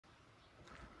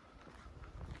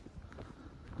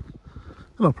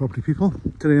Hello property people,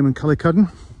 today I'm in Culbokie.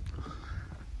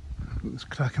 This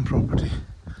cracking property,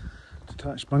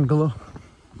 detached bungalow,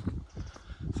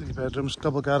 3 bedrooms,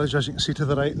 double garage as you can see to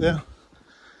the right there,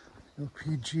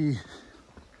 LPG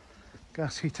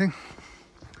gas heating,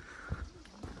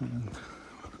 and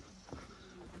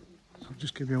I'll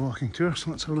just give you a walking tour,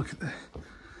 so let's have a look at the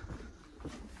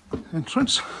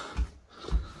entrance.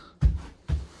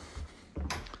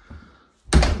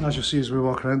 And as you'll see as we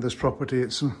walk around this property,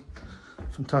 it's in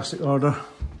fantastic order,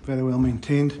 very well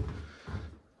maintained.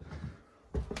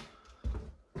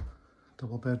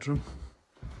 Double bedroom.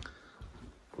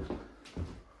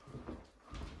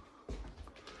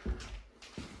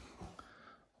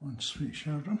 Ensuite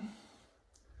shower room.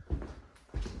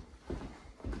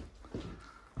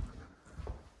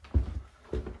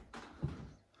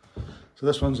 So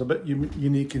this one's a bit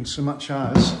unique in so much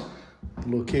as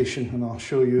the location, and I'll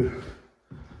show you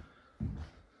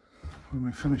when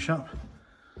we finish up.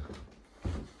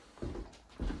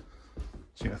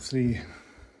 So you have 3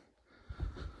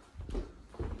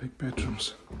 big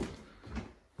bedrooms.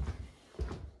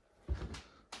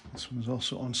 This one is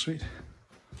also ensuite,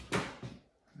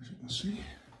 as you can see.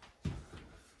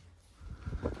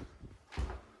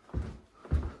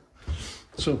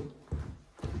 So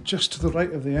just to the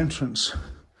right of the entrance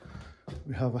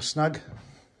we have a snug,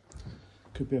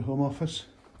 could be a home office.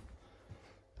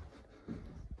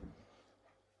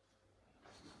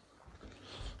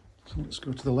 So let's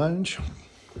go to the lounge.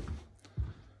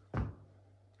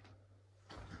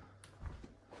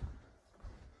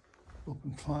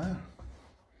 Open fire.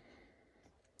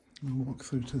 And walk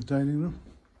through to the dining room.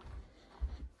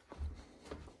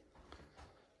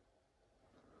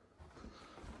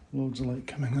 Loads of light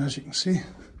coming in, as you can see.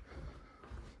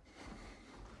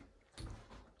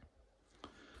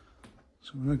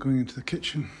 So we're now going into the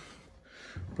kitchen,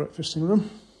 breakfasting room.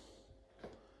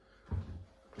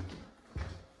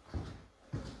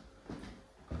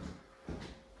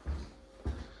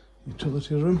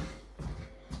 Utility room.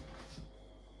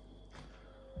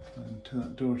 And to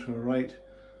that door to the right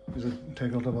is an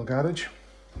integral double garage.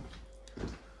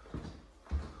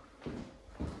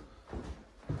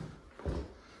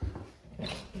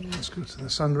 Let's go to the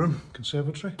sunroom,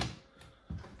 conservatory.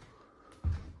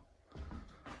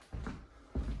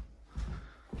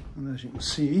 And as you can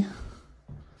see,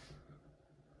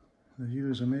 the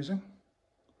view is amazing.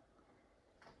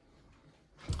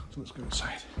 So let's go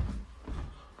inside.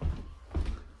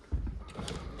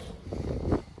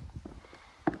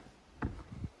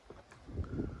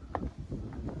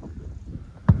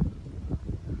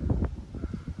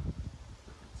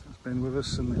 Been with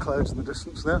us in the clouds in the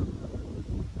distance there.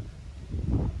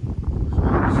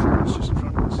 It's just in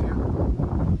front of us here.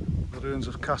 The ruins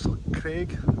of Castle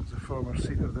Craig, the former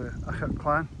seat of the Avoch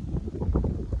clan.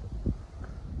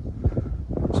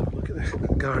 Let's have a look at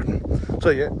the garden.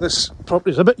 So yeah, this property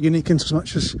is a bit unique in so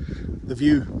much as the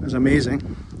view is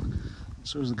amazing.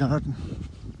 So is the garden.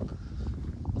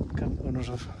 The current owners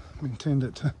have maintained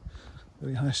it to a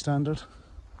very high standard.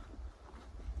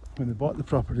 When they bought the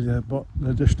property, they bought the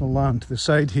additional land to the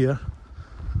side here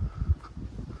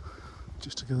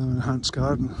just to give them an enhanced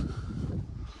garden.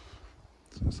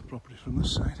 So that's the property from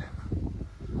this side.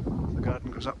 The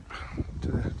garden goes up to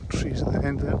the trees at the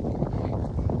end there.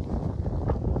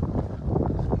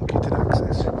 Gated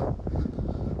access.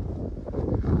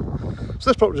 So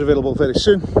this property is available very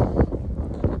soon.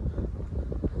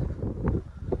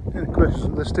 Any questions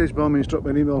at this stage, by all means drop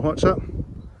me an email or WhatsApp.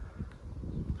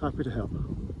 Happy to help.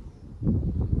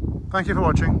 Thank you for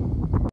watching.